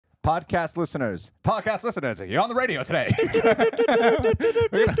Podcast listeners, you're on the radio today.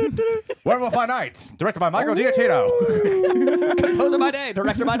 Werewolf by Night, directed by Michael Giacchino. Composer by day,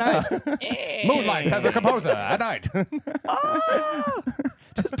 director by night. Moonlight as a composer at night.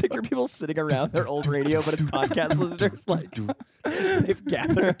 Just picture people sitting around their old radio, but it's podcast listeners. Like, they've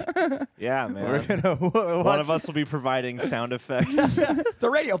gathered. Yeah, man. We're gonna One of us will be providing sound effects. It's a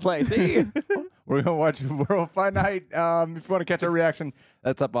radio play, see? We're going to watch Werewolf by Night. If you want to catch our reaction,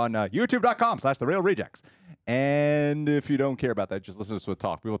 that's up on youtube.com/TheRealRejects. And if you don't care about that, just listen to us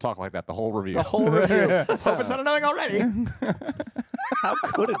talk. We will talk like that the whole review. The whole review. Hope it's not annoying already. How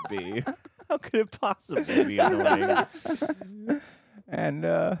could it be? How could it possibly be annoying? And,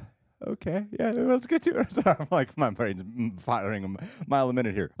 okay. Yeah, let's get to it. I'm like, my brain's firing a mile a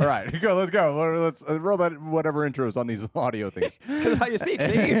minute here. All right, go. Let's go. Let's roll that whatever intros on these audio things. It's because of how you speak,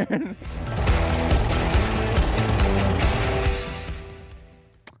 see?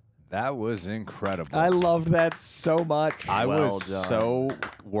 That was incredible. I loved that so much. I Well was done. so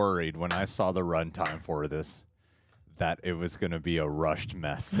worried when I saw the runtime for this that it was going to be a rushed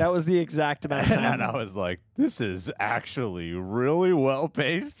mess. That was the exact amount of time. And I was like, this is actually really well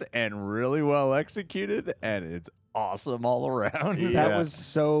paced and really well executed, and it's awesome all around. That was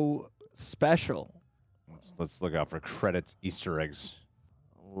so special. Let's look out for credits, Easter eggs.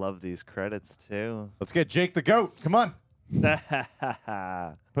 Love these credits, too. Let's get Jake the Goat. Come on.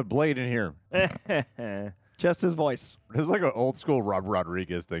 Put Blade in here. Just his voice. It's like an old school Rob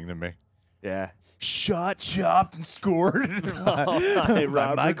Rodriguez thing to me. Yeah. Shot, chopped, and scored. Hi,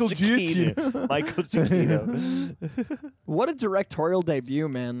 Robert Michael Giacchino. Michael Giacchino. What a directorial debut,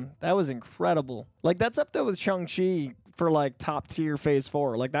 man. That was incredible. Like, that's up there with Shang-Chi for, like, top tier Phase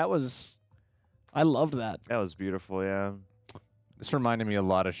 4. Like, that was... I loved that. That was beautiful, yeah. This reminded me a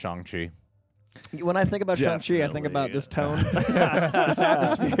lot of Shang-Chi. When I think about Shang-Chi, I think about this tone, this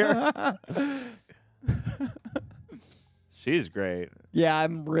atmosphere. She's great. Yeah,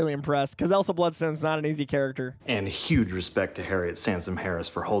 I'm really impressed because Elsa Bloodstone's not an easy character. And huge respect to Harriet Sansom Harris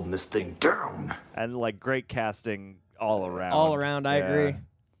for holding this thing down. And, like, great casting all around. All around, I agree.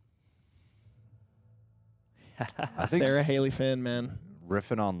 I think Sarah Haley Finn, man.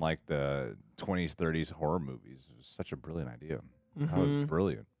 riffing on like the 20s, 30s horror movies was such a brilliant idea. That was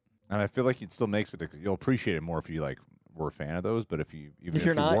brilliant. And I feel like it still makes it, you'll appreciate it more if you like were a fan of those, but if you even if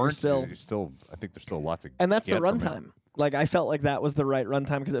you're not, weren't, you're still I think there's still lots of And that's the get from it. runtime. Like, I felt like that was the right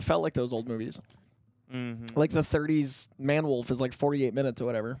runtime because it felt like those old movies. Like the 30s Man Wolf is like 48 minutes or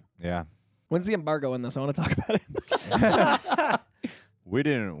whatever. Yeah. When's the embargo in this? I want to talk about it. We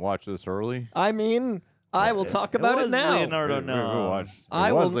didn't watch this early. I mean, I will talk about it was now. Leonardo We Nam. watched. I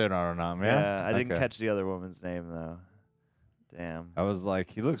It was will- Leonardo Nam, Yeah, I didn't Okay. catch the other woman's name, though. Damn. I was like,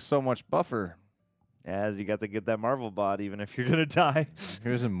 he looks so much buffer. As you got to get that Marvel bod, even if you're going to die. He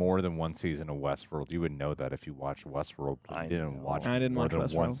was in more than one season of Westworld. You would know that if you watched Westworld. But I you didn't know. watch I didn't more watch than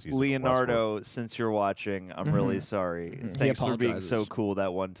one Westworld. season of Leonardo, since you're watching, I'm really sorry. Thanks for being so apologizes. cool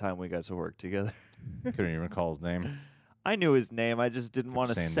that one time we got to work together. Westworld. Couldn't even recall his name. I knew his name. I just didn't want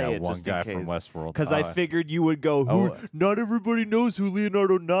to Saying say that it one just guy in case. from Westworld. Because I figured you would go, who, Oh. not everybody knows who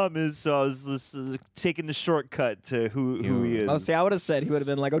Leonardo Nam is, so I was just taking the shortcut to who he is. Oh, see, I would have said he would have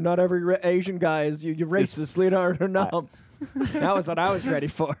been like, "Oh, not every Asian guy is you racist, Leonardo." No, that was what I was ready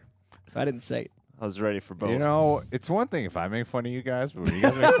for, so I didn't say it. I was ready for both. You know, it's one thing if I make fun of you guys, but when you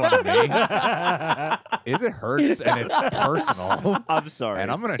guys make fun of me, it hurts and it's personal. I'm sorry.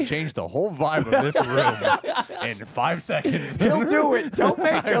 And I'm going to change the whole vibe of this room in 5 seconds. He'll do it. Don't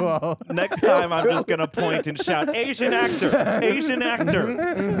make I him. will. Next time, I'm just going to point and shout, Asian actor! Asian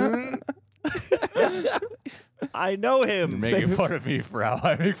actor! I know him. You're making fun of me for how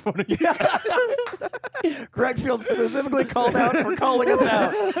I make fun of you. Greg feels specifically called out for calling us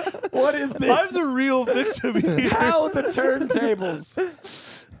out. What is this? I'm the real victim here. How the turntables?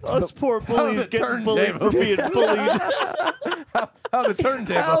 Us poor bullies the getting bullied for being bullied. How the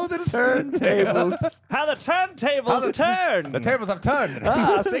turntable. How the turntables? How the turntables turn. The tables have turned.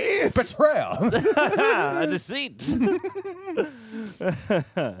 Ah, see? Betrayal. A deceit.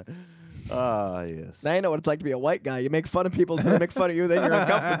 Ah, yes. Now you know what it's like to be a white guy. You make fun of people, so they make fun of you, then you're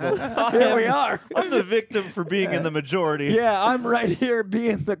uncomfortable. Here we are. I'm the victim for being in the majority. Yeah, I'm right here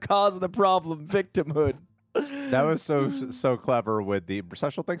being the cause of the problem, victimhood. That was so clever with the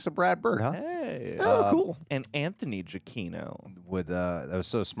special thanks to Brad Bird, huh? Hey. Oh, cool. And Anthony Giacchino. With that was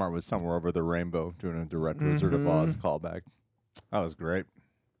so smart with Somewhere Over the Rainbow doing a direct Wizard of Oz callback. That was great.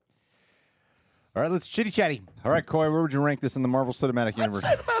 All right, let's chitty chatty. All right, Coy, where would you rank this in the Marvel Cinematic Universe? I'd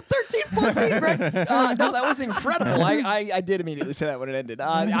say it's about 13, 14, right? No, that was incredible. I did immediately say that when it ended.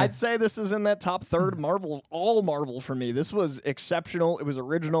 I'd say this is in that top third Marvel, all Marvel for me. This was exceptional. It was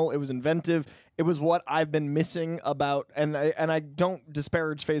original. It was inventive. It was what I've been missing about, and I don't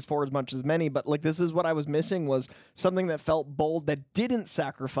disparage Phase 4 as much as many, but like this is what I was missing was something that felt bold, that didn't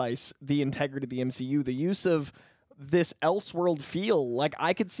sacrifice the integrity of the MCU. The use of this Elseworld feel, like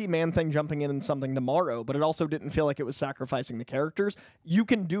I could see Man-Thing jumping in something tomorrow, but it also didn't feel like it was sacrificing the characters. You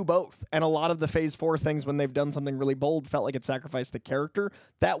can do both, and a lot of the Phase 4 things when they've done something really bold felt like it sacrificed the character.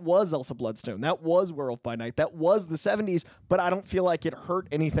 That was Elsa Bloodstone. That was Werewolf by Night. That was the 70s, but I don't feel like it hurt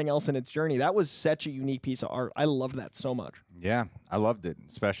anything else in its journey. That was such a unique piece of art. I loved that so much. Yeah, I loved it,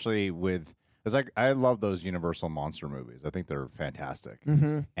 especially with... It's like I love those Universal monster movies. I think they're fantastic.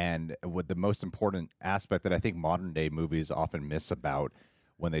 And what the most important aspect that I think modern day movies often miss about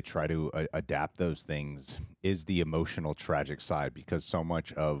when they try to adapt those things is the emotional, tragic side. Because so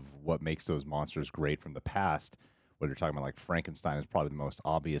much of what makes those monsters great from the past, what you're talking about, like Frankenstein, is probably the most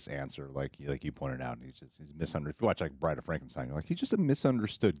obvious answer. Like you pointed out, he's misunderstood. If you watch like Bride of Frankenstein, you're like, he's just a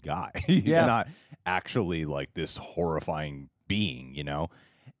misunderstood guy. He's not actually like this horrifying being, you know.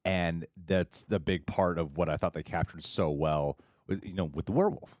 And that's the big part of what I thought they captured so well, with, you know, with the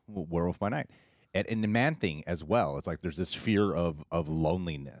Werewolf by Night, and in the Man-Thing as well. It's like there's this fear of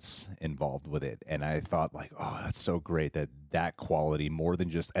loneliness involved with it, and I thought like, oh, that's so great that quality, more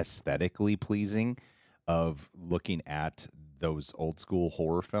than just aesthetically pleasing, of looking at those old school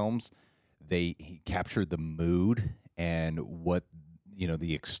horror films, he captured the mood and what. You know,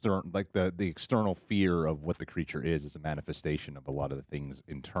 the external fear of what the creature is a manifestation of a lot of the things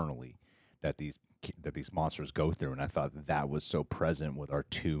internally that these monsters go through, and I thought that was so present with our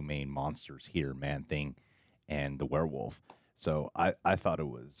two main monsters here, Man-Thing and the werewolf. So I thought it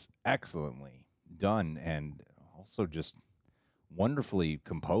was excellently done, and also just wonderfully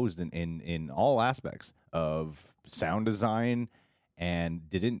composed in all aspects of sound design, and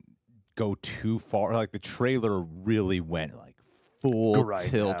didn't go too far. Like the trailer really went like full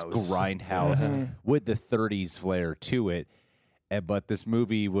tilt grindhouse with the 30s flair to it, but this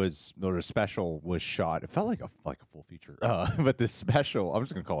movie special was shot. It felt like a full feature, but this special, I'm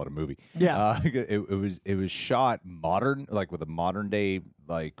just gonna call it a movie. Yeah, it was shot modern, like with a modern day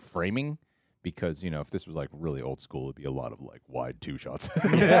like framing. Because, you know, if this was like really old school, it'd be a lot of like wide two shots.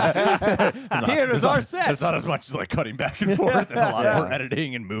 Here's our set. There's not as much like cutting back and forth and a lot more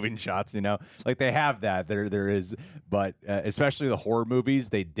editing and moving shots, you know. Like they have that. There is, but especially the horror movies,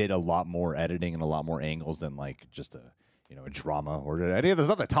 they did a lot more editing and a lot more angles than like just a drama or any of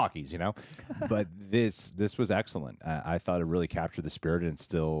those other talkies, you know. But this was excellent. I thought it really captured the spirit, and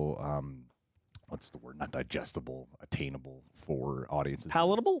still, what's the word? Not digestible, attainable for audiences.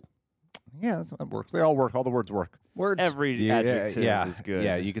 Palatable? Yeah, that works. They all work. All the words work. Words. Every adjective is good.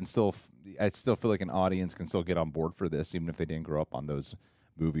 Yeah, you can still. I still feel like an audience can still get on board for this, even if they didn't grow up on those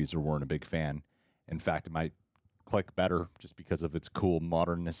movies or weren't a big fan. In fact, it might click better just because of its cool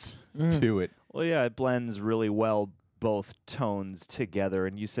modernness to it. Well, yeah, it blends really well both tones together.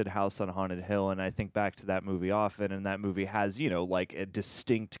 And you said House on Haunted Hill, and I think back to that movie often, and that movie has, you know, like a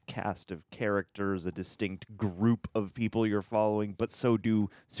distinct cast of characters, a distinct group of people you're following, but so do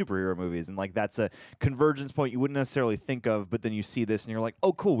superhero movies. And like that's a convergence point you wouldn't necessarily think of, but then you see this and you're like,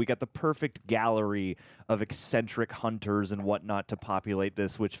 oh cool, we got the perfect gallery of eccentric hunters and whatnot to populate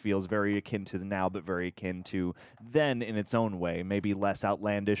this, which feels very akin to the now, but very akin to then in its own way. Maybe less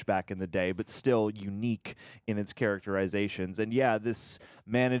outlandish back in the day, but still unique in its characterizations. And yeah, this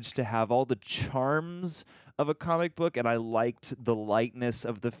managed to have all the charms of a comic book, and I liked the lightness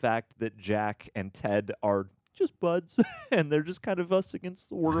of the fact that Jack and Ted are just buds and they're just kind of us against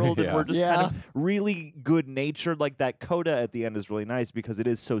the world, and we're just kind of really good natured. Like that coda at the end is really nice because it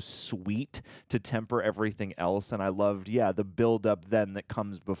is so sweet to temper everything else, and I loved the build up then that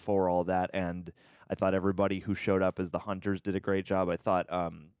comes before all that. And I thought everybody who showed up as the hunters did a great job. I thought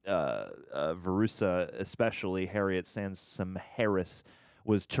Verussa, especially Harriet Sansom Harris,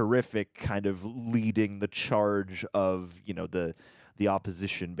 was terrific, kind of leading the charge of, you know, the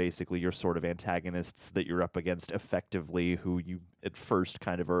opposition, basically your sort of antagonists that you're up against effectively, who you at first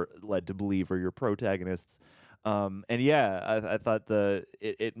kind of are led to believe are your protagonists. And I thought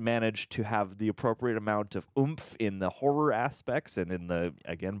it managed to have the appropriate amount of oomph in the horror aspects and in the,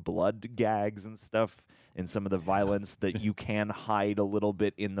 again, blood gags and stuff, in some of the violence that you can hide a little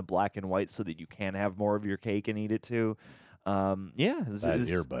bit in the black and white so that you can have more of your cake and eat it too. That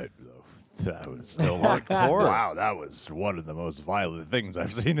earbite, though. that was still Hardcore. Wow, that was one of the most violent things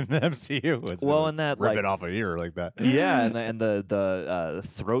I've seen in the MCU. Was Well, and that, rip like- it off a ear like that. Yeah, and the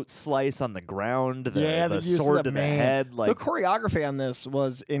throat slice on the ground, the use of sword to the man. head, like the choreography on this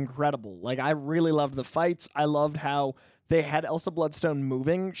was incredible. Like I really loved the fights. I loved how they had Elsa Bloodstone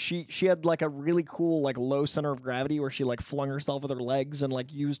moving. She had like a really cool like low center of gravity where she like flung herself with her legs and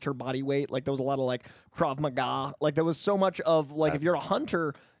like used her body weight. Like there was a lot of like Krav Maga. Like there was so much of like if you're a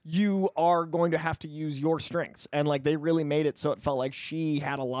hunter, you are going to have to use your strengths. And like they really made it so it felt like she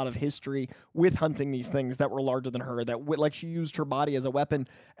had a lot of history with hunting these things that were larger than her, that like she used her body as a weapon.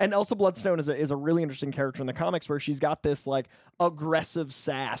 And Elsa Bloodstone is a really interesting character in the comics where she's got this like aggressive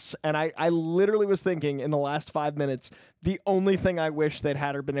sass. And I literally was thinking in the last 5 minutes, the only thing I wish they'd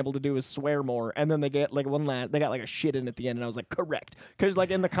had her been able to do is swear more. And then they get like they got like a shit in at the end. And I was like, correct. Because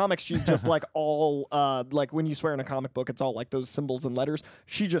like in the comics, she's just like all like when you swear in a comic book, it's all like those symbols and letters.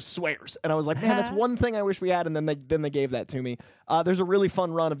 She just swears. And I was like, man, that's one thing I wish we had. And then they gave that to me. There's a really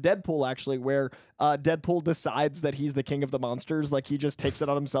fun run of Deadpool actually where Deadpool decides that he's the king of the monsters. Like he just takes it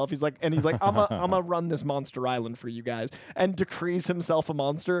on himself. He's like, I'm gonna run this monster island for you guys, and decrees himself a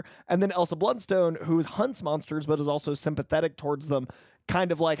monster. And then Elsa Bloodstone, who hunts monsters but is also sympathetic towards them,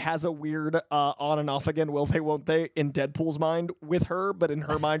 kind of like has a weird on and off again, will they, won't they, in Deadpool's mind with her, but in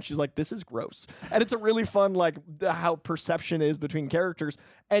her mind she's like, this is gross. And it's a really fun like how perception is between characters,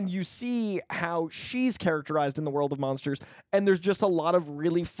 and you see how she's characterized in the world of monsters, and there's just a lot of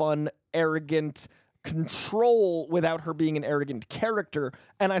really fun, arrogant control without her being an arrogant character,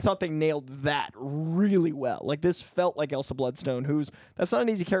 and I thought they nailed that really well. Like this felt like Elsa Bloodstone, that's not an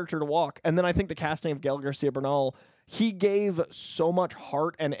easy character to walk. And then I think the casting of Gael Garcia Bernal, he gave so much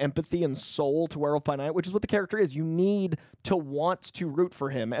heart and empathy and soul to Werewolf by Night, which is what the character is. You need to want to root for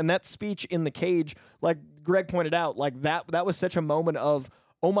him. And that speech in the cage, like Greg pointed out, like that was such a moment of,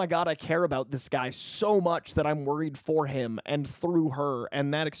 oh my God, I care about this guy so much that I'm worried for him and through her.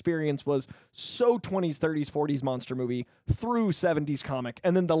 And that experience was so 20s, 30s, 40s monster movie through 70s comic.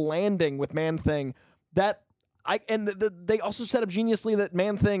 And then the landing with Man-Thing, they also set up geniusly that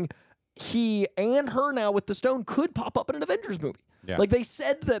Man-Thing, he and her now with the stone could pop up in an Avengers movie. Yeah. Like they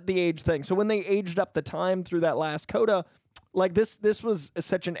said that the age thing. So when they aged up the time through that last coda, like this was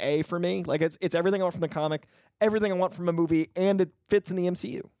such an A for me. Like it's everything I want from the comic, everything I want from a movie, and it fits in the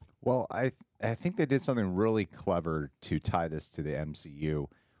MCU. Well, I think they did something really clever to tie this to the MCU,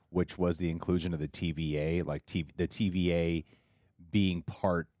 which was the inclusion of the TVA, like the TVA being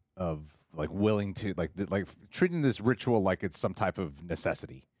part of like willing to like treating this ritual like it's some type of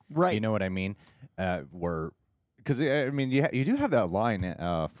necessity. Right. You know what I mean? Because I mean, you do have that line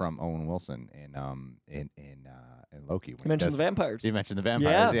from Owen Wilson in Loki. When You mentioned the vampires. You mentioned the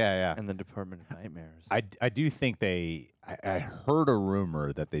vampires. Yeah. and the Department of Nightmares. I do think I heard a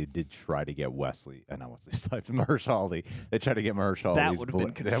rumor that they did try to get not Wesley Snipes, Mahershala. They tried to get Mahershala. That would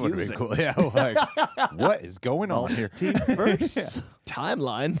have been That would have been confusing. cool. Yeah, like what is going on here? Team first.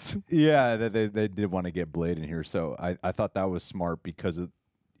 Timelines. Yeah, they did want to get Blade in here, so I thought that was smart because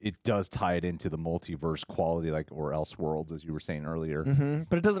it does tie it into the multiverse quality, like or Elseworlds, as you were saying earlier. Mm-hmm.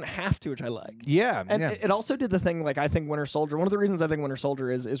 But it doesn't have to, which I like. Yeah, And yeah. it also did the thing, like I think Winter Soldier, one of the reasons I think Winter Soldier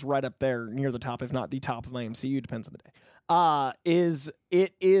is right up there near the top, if not the top of my MCU, depends on the day, is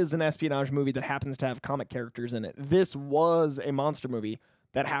it is an espionage movie that happens to have comic characters in it. This was a monster movie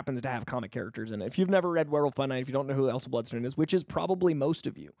that happens to have comic characters in it. If you've never read Werewolf by Night, if you don't know who Elsa Bloodstone is, which is probably most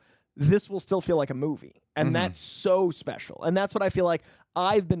of you, this will still feel like a movie. And that's so special. And that's what I feel like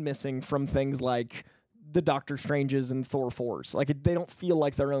I've been missing from things like the Doctor Stranges and Thor 4s. Like, they don't feel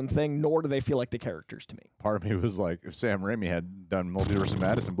like their own thing, nor do they feel like the characters to me. Part of me was like, if Sam Raimi had done Multiverse of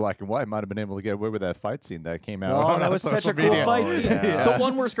Madness in black and white, might have been able to get away with that fight scene that came out. Oh, on that was such social a cool media. fight scene. Yeah. The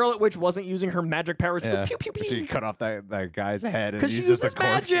one where Scarlet Witch wasn't using her magic powers to go pew, pew, pew. She cut off that guy's head and 'Cause she used just a uses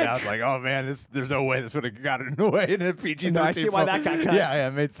corpse. magic. Yeah, I was like, oh man, there's no way this would have gotten away in a PG-13 No, I see why film. that got cut. Yeah,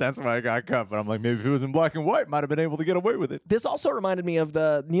 it made sense why it got cut. But I'm like, maybe if it was in black and white, might have been able to get away with it. This also reminded me of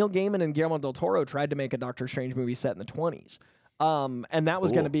the Neil Gaiman and Guillermo del Toro tried to make a Doctor Strange movie set in the 20s. And that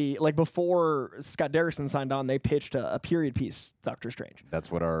was going to be, like, before Scott Derrickson signed on, they pitched a period piece, Doctor Strange.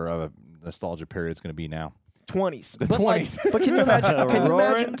 That's what our nostalgia period is going to be now. 20s. The But, 20s. Like, but can you imagine? Can you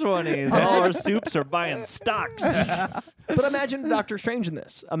Roaring imagine? 20s. All our soups are buying stocks. But imagine Doctor Strange in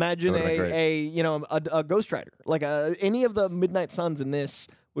this. Imagine That would've been a Ghost Rider. Like any of the Midnight Suns in this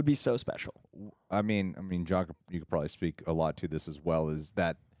would be so special. I mean, John, you could probably speak a lot to this as well. Is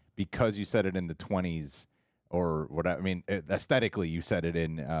that because you said it in the 20s, or what? I mean, aesthetically, you said it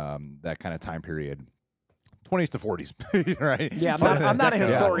in that kind of time period, 20s to 40s, right? Yeah, I'm not a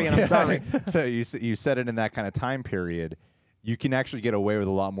historian. I'm sorry. So you said it in that kind of time period. you can actually get away with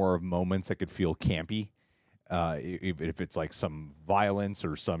a lot more of moments that could feel campy. If it's like some violence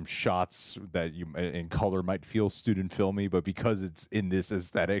or some shots that you in color might feel student filmy, but because it's in this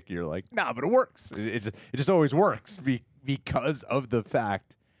aesthetic, you're like, nah, but it works. It just always works because of the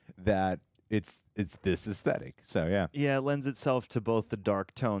fact that it's this aesthetic. So yeah. Yeah, it lends itself to both the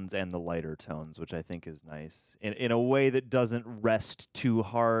dark tones and the lighter tones, which I think is nice in a way that doesn't rest too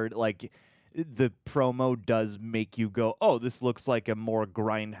hard. Like the promo does make you go, oh, this looks like a more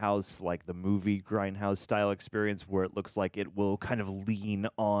Grindhouse, like the movie Grindhouse style experience, where it looks like it will kind of lean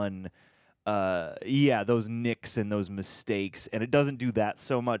on those nicks and those mistakes, and it doesn't do that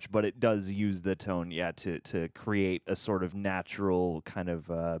so much, but it does use the tone to create a sort of natural kind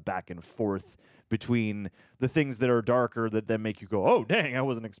of back and forth between the things that are darker that then make you go, oh dang, I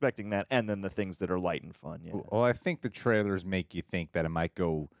wasn't expecting that, and then the things that are light and fun. Yeah. Well, I think the trailers make you think that it might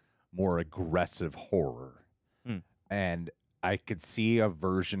go more aggressive horror. And I could see a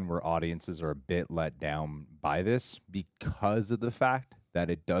version where audiences are a bit let down by this because of the fact that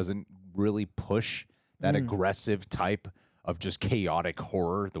it doesn't really push that aggressive type of just chaotic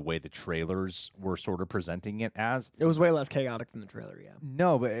horror the way the trailers were sort of presenting it as. It was way less chaotic than the trailer, yeah.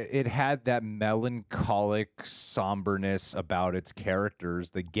 No, but it had that melancholic somberness about its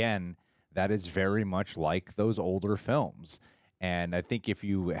characters. Again, that is very much like those older films. And I think if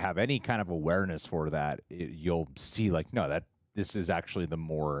you have any kind of awareness for that, you'll see like, no, that this is actually the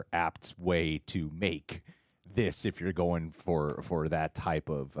more apt way to make this if you're going for that type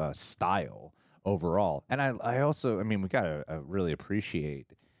of style overall. And I also, I mean, we got to really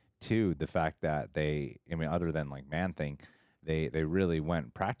appreciate, too, the fact that other than like Man-Thing, they really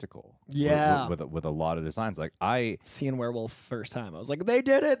went practical. Yeah. With a lot of designs. Like seeing Werewolf first time, I was like, they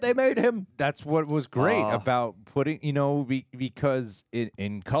did it. They made him. That's what was great about putting, because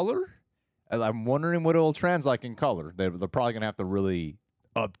in color, I'm wondering what it'll translate like in color. They're probably going to have to really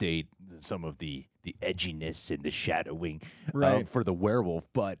update some of the edginess and the shadowing for the werewolf.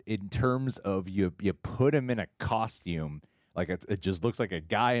 But in terms of you put him in a costume, like it just looks like a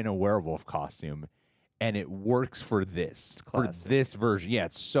guy in a werewolf costume. And it works for this version. Yeah,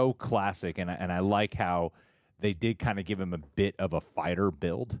 it's so classic, and I like how they did kind of give him a bit of a fighter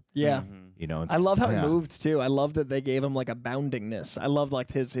build. Yeah. Mm-hmm. I love how he moved too. I love that they gave him like a boundingness. I love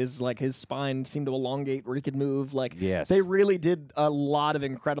like his spine seemed to elongate where he could move. Like yes. They really did a lot of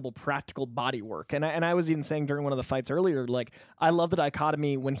incredible practical body work. And I was even saying during one of the fights earlier, like I love the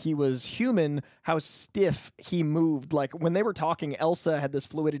dichotomy when he was human, how stiff he moved. Like when they were talking, Elsa had this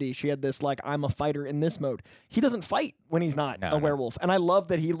fluidity. She had this like I'm a fighter in this mode. He doesn't fight when he's not a werewolf. And I love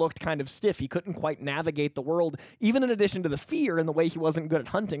that he looked kind of stiff. He couldn't quite navigate the world. Even in addition to the fear and the way he wasn't good at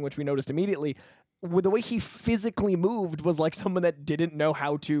hunting, which we noticed immediately, with the way he physically moved was like someone that didn't know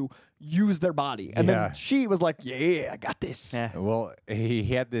how to use their body. And then she was like, yeah, I got this. Well, he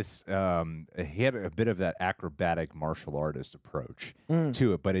had this, he had a bit of that acrobatic martial artist approach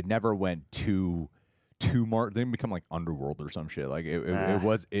to it, but it never went too didn't become like Underworld or some shit. Like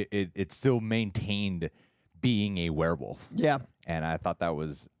it still maintained being a werewolf. Yeah. And I thought that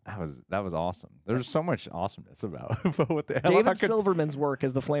was awesome. There's so much awesomeness about what the David Silverman's work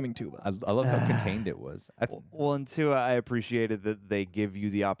as the flaming tuba. I love how contained it was. And two, I appreciated that they give you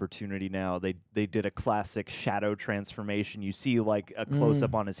the opportunity now. They did a classic shadow transformation. You see like a close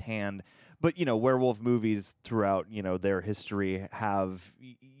up on his hand, but werewolf movies throughout their history have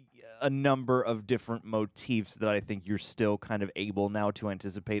a number of different motifs that I think you're still kind of able now to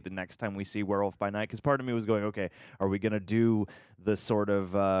anticipate the next time we see Werewolf by Night. Because part of me was going, okay, are we going to do the sort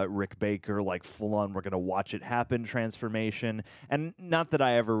of Rick Baker, like full-on, we're going to watch it happen transformation? And not that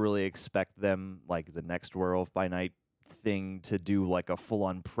I ever really expect them, like the next Werewolf by Night thing, to do like a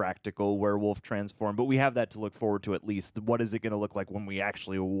full-on practical werewolf transform. But we have that to look forward to at least. What is it going to look like when we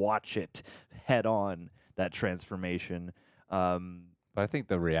actually watch it head-on, that transformation? But I think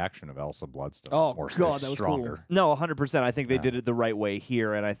the reaction of Elsa Bloodstone is that was stronger. Cool. No, 100%. I think they did it the right way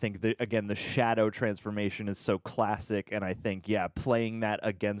here, and I think that, again, the shadow transformation is so classic, and I think, playing that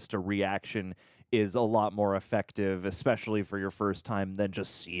against a reaction is a lot more effective, especially for your first time, than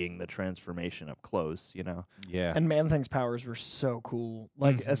just seeing the transformation up close, Yeah. And Man-Thing's powers were so cool,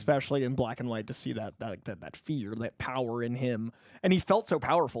 like especially in black and white, to see that fear, that power in him, and he felt so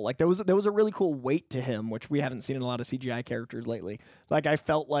powerful. Like there was a really cool weight to him, which we haven't seen in a lot of CGI characters lately. Like I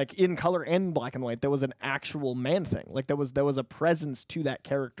felt like in color and black and white, there was an actual Man-Thing. Like there was a presence to that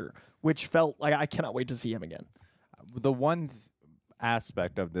character, which felt like I cannot wait to see him again. The one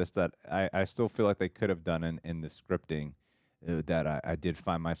aspect of this that I still feel like they could have done in the scripting that I did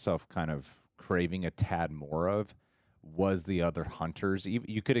find myself kind of craving a tad more of was the other hunters.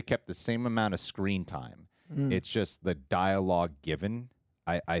 You could have kept the same amount of screen time It's just the dialogue given.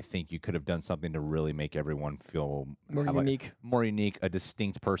 I think you could have done something to really make everyone feel More have unique. more unique, a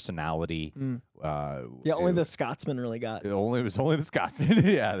distinct personality. Yeah, only the Scotsman really got. It was only the Scotsman.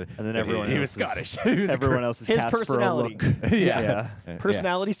 Yeah, And then everyone he else was is- Scottish. He was Everyone else is His cast personality. for a look. Yeah.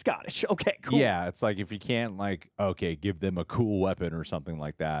 Personality Scottish. Okay, cool. Yeah, it's like if you can't give them a cool weapon or something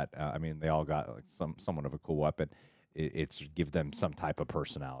like that. I mean, they all got like somewhat of a cool weapon. It's give them some type of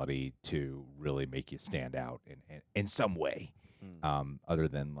personality to really make you stand out in some way. Other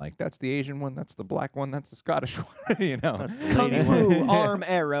than like that's the Asian one, that's the black one, that's the Scottish one, Kung Fu, arm,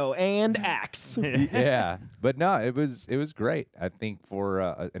 arrow, and axe. yeah, but no, it was great. I think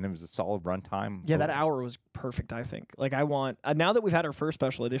and it was a solid runtime. Yeah, that hour was perfect, I think. Like, I want, now that we've had our first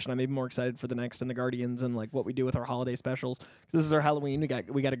special edition, I'm even more excited for the next and the Guardians and, like, what we do with our holiday specials. Because this is our Halloween.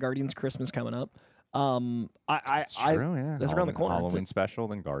 We got a Guardians Christmas coming up. That's true, yeah. That's around the corner. Halloween special,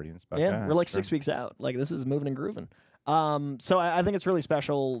 then Guardian special. Yeah, we're like that's true. 6 weeks out. Like, this is moving and grooving. So I think it's really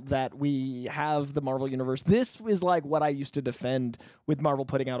special that we have the Marvel Universe. This is like what I used to defend with Marvel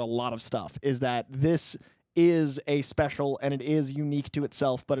putting out a lot of stuff, is that this is a special and it is unique to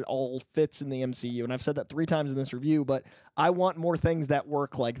itself, but it all fits in the MCU. And I've said that 3 times in this review, but I want more things that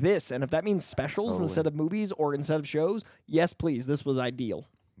work like this. And if that means specials instead of movies or instead of shows, yes, please. This was ideal.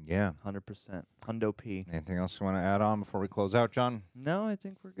 Yeah. 100%. Hundo P. Anything else you want to add on before we close out, John? No, I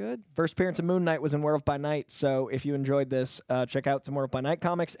think we're good. First appearance of Moon Knight was in Werewolf by Night, so if you enjoyed this, check out some Werewolf by Night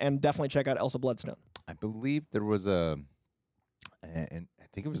comics, and definitely check out Elsa Bloodstone. I believe there was and I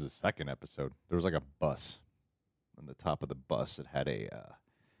think it was the second episode. There was like a bus on the top of the bus. It had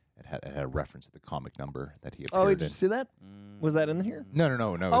a reference to the comic number that he appeared Oh, in. did you see that? Was that in here? No.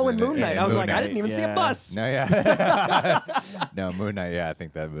 Oh, in Moon Knight. I was Moon like, I Knight. didn't even see a yeah. bus. No, yeah. No, Moon Knight, yeah. I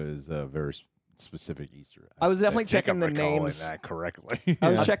think that was a very specific Easter egg. I was definitely think checking I'm the recalling names. that correctly. I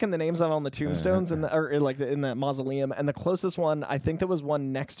was checking the names on the tombstones in the mausoleum, and the closest one, I think there was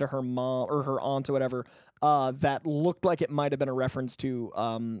one next to her mom or her aunt or whatever, that looked like it might have been a reference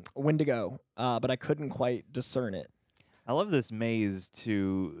to Wendigo, but I couldn't quite discern it. I love this maze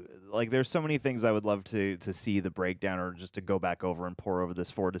too. Like, there's so many things I would love to see the breakdown or just to go back over and pour over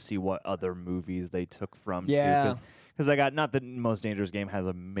this for to see what other movies they took from. Yeah. Because I got, not that Most Dangerous Game has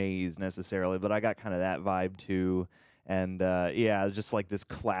a maze necessarily, but I got kind of that vibe too. And yeah, just like this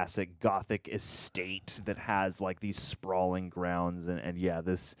classic Gothic estate that has like these sprawling grounds and yeah,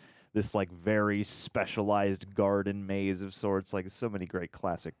 this like very specialized garden maze of sorts. Like, so many great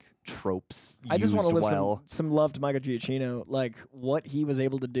classic tropes. I just want to live well. some love to Michael Giacchino, like what he was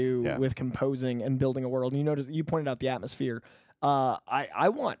able to do with composing and building a world. And you notice you pointed out the atmosphere. I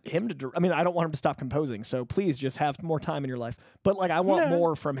want him to. I mean, I don't want him to stop composing. So please just have more time in your life. But like, I want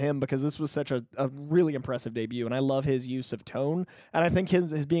more from him because this was such a really impressive debut, and I love his use of tone. And I think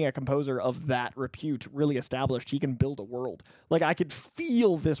his being a composer of that repute really established he can build a world. Like, I could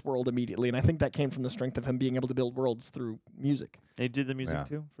feel this world immediately, and I think that came from the strength of him being able to build worlds through music. They did the music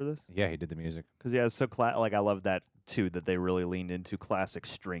too for this? Yeah, he did the music. Because yeah, it's so like I love that too, that they really leaned into classic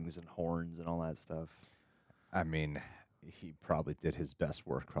strings and horns and all that stuff. I mean, he probably did his best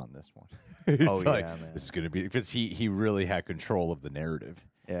work on this one. Oh, like, yeah, man. this is going to be, because he really had control of the narrative.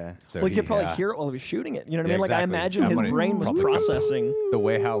 Yeah. So Well, you could probably yeah. hear it while he was shooting it. You know what I Yeah, mean? Like, I exactly. imagine I'm his gonna- brain was processing. The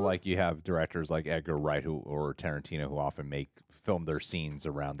way how like you have directors like Edgar Wright or Tarantino who often film their scenes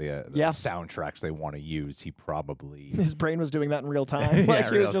around the soundtracks they want to use. He probably His brain was doing that in real time. Yeah, Like,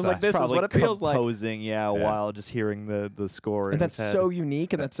 he was real just time. like, this is Probably what it feels like. composing, while just hearing the score. And in that's his head. so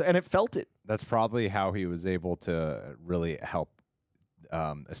unique, and it felt it. that's probably how he was able to really help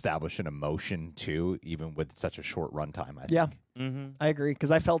establish an emotion too, even with such a short runtime. I think. Yeah, Mm-hmm. I agree, because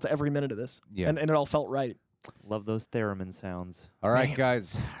I felt every minute of this. Yeah. And it all felt right. Love those theremin sounds. All right, Man.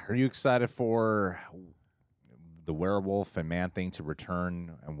 guys, are you excited for the Werewolf and Man Thing to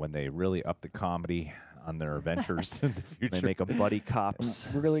return, and when they really up the comedy on their adventures in the future? They make a buddy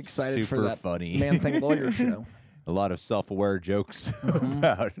cops. We're really excited for Super that funny. Man Thing Lawyer show. A lot of self-aware jokes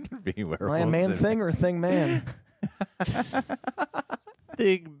about being werewolves. Am I a man and- thing or a thing man?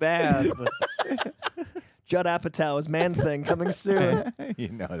 Big bad. Judd Apatow is Man Thing coming soon. You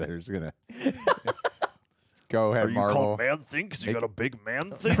know, there's gonna go ahead, Are you Marvel. called man thing because you got a big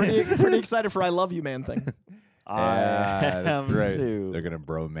man thing? pretty excited for I Love You Man Thing. Yeah, that's am great. too. They're gonna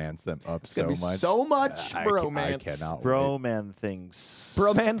bromance them up It's so gonna be much. so much I bromance. cannot. wait. Bro man things.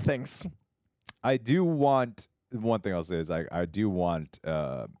 Bro Man Things. I do want one thing. I'll say is I do want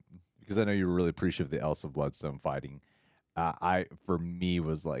because I know you're really appreciative of the Elsa Bloodstone fighting. I for me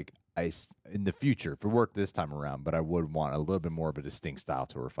was like in the future if it worked this time around, but I would want a little bit more of a distinct style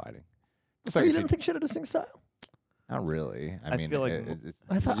to her fighting. It's So like you didn't think she had a distinct style? Not really. I mean, feel like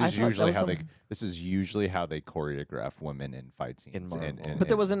this is usually how they choreograph women in fight scenes. But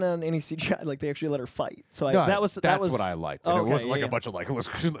there wasn't any CGI. Like they actually let her fight. So that's what I liked. And Okay, it wasn't like yeah. a bunch of like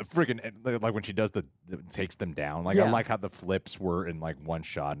freaking like when she does takes them down. Like Yeah. I like how the flips were in like one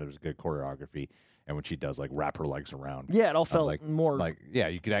shot and there was good choreography. And when she does like wrap her legs around, Yeah, it all felt more like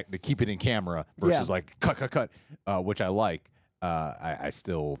you could keep it in camera versus like cut, which I like. I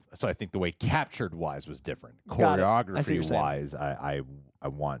think the way captured wise was different. Got it. I see what you're Choreography wise, I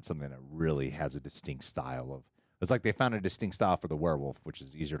want something that really has a distinct style of. It's like they found a distinct style for the werewolf, which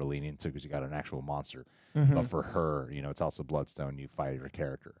is easier to lean into because you got an actual monster. Mm-hmm. But for her, it's also Bloodstone. You fight her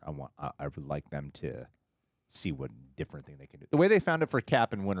character. I would like them to see what different thing they can do. The way they found it for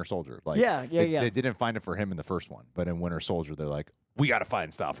Cap and Winter Soldier, like they didn't find it for him in the first one, but in Winter Soldier, they're like, we got to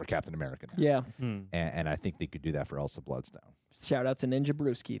find style for Captain America now. Yeah. And I think they could do that for Elsa Bloodstone. Shout out to Ninja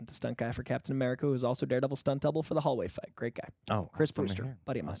Brewski, the stunt guy for Captain America, who is also Daredevil stunt double for the hallway fight. Great guy. Oh, Chris awesome to Brewster, hear.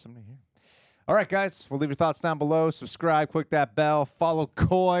 buddy of mine. Awesome to hear. All right, guys. We'll leave your thoughts down below. Subscribe, click that bell, follow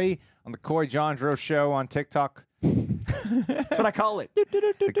Coy on the Coy Jandro Show on TikTok. That's what I call it.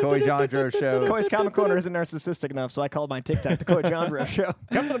 The Coy Jandro Show. Coy's Comic Corner isn't narcissistic enough, so I call my TikTok the Coy Jandro Show.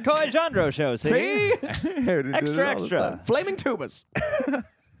 Come to the Coy Jandro Show. See? Extra. Flaming tubas.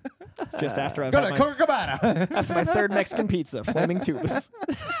 Just after I've Go had to my, Cabana. after my third Mexican pizza, flaming tubas.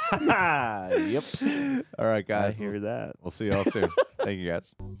 Yep. All right, I guys. hear that. We'll see you all soon. Thank you,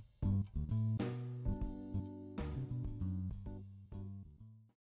 guys.